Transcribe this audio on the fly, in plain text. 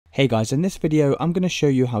Hey guys, in this video I'm going to show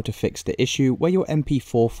you how to fix the issue where your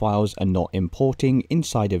MP4 files are not importing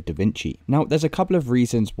inside of DaVinci. Now there's a couple of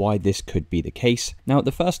reasons why this could be the case. Now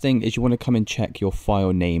the first thing is you want to come and check your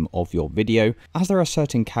file name of your video, as there are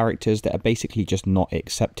certain characters that are basically just not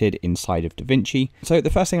accepted inside of DaVinci. So the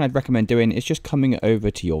first thing I'd recommend doing is just coming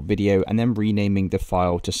over to your video and then renaming the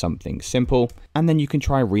file to something simple, and then you can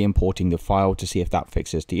try re-importing the file to see if that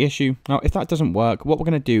fixes the issue. Now if that doesn't work, what we're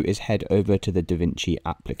going to do is head over to the DaVinci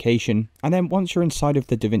application. And then once you're inside of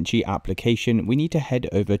the DaVinci application, we need to head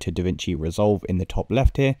over to DaVinci Resolve in the top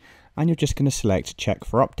left here, and you're just going to select check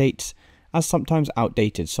for updates, as sometimes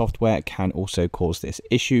outdated software can also cause this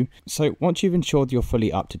issue. So once you've ensured you're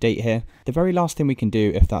fully up to date here, the very last thing we can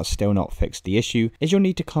do if that's still not fixed the issue is you'll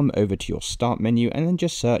need to come over to your start menu and then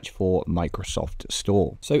just search for Microsoft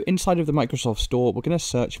Store. So inside of the Microsoft Store, we're going to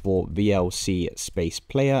search for VLC space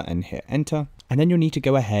player and hit enter. And then you'll need to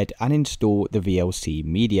go ahead and install the VLC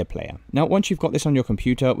media player. Now, once you've got this on your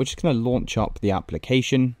computer, we're just going to launch up the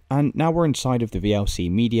application. And now we're inside of the VLC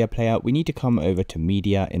media player. We need to come over to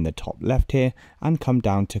media in the top left here and come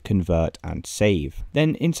down to convert and save.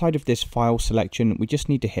 Then inside of this file selection, we just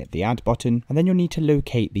need to hit the add button, and then you'll need to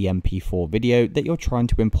locate the MP4 video that you're trying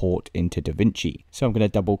to import into DaVinci. So I'm going to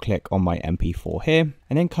double click on my MP4 here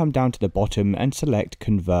and then come down to the bottom and select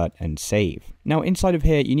convert and save. Now inside of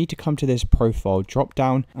here, you need to come to this profile drop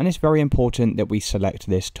down, and it's very important that we select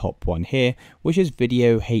this top one here, which is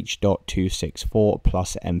video H.264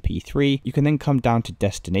 plus MP3. You can then come down to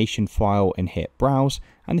destination file and hit browse,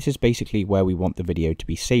 and this is basically where we want the video to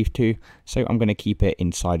be saved to. So I'm going to keep it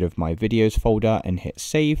inside of my videos folder and hit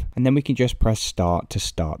save, and then we can just press start to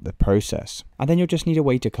start the process. And then you'll just need to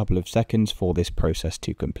wait a couple of seconds for this process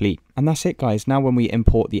to complete. And that's it guys. Now when we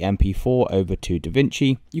import the MP4 over to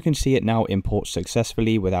DaVinci, you can see it now imports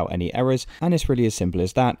successfully without any errors, and it's really as simple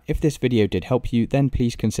as that. If this video did help you, then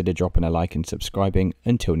please consider dropping a like and subscribing.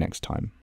 Until next time.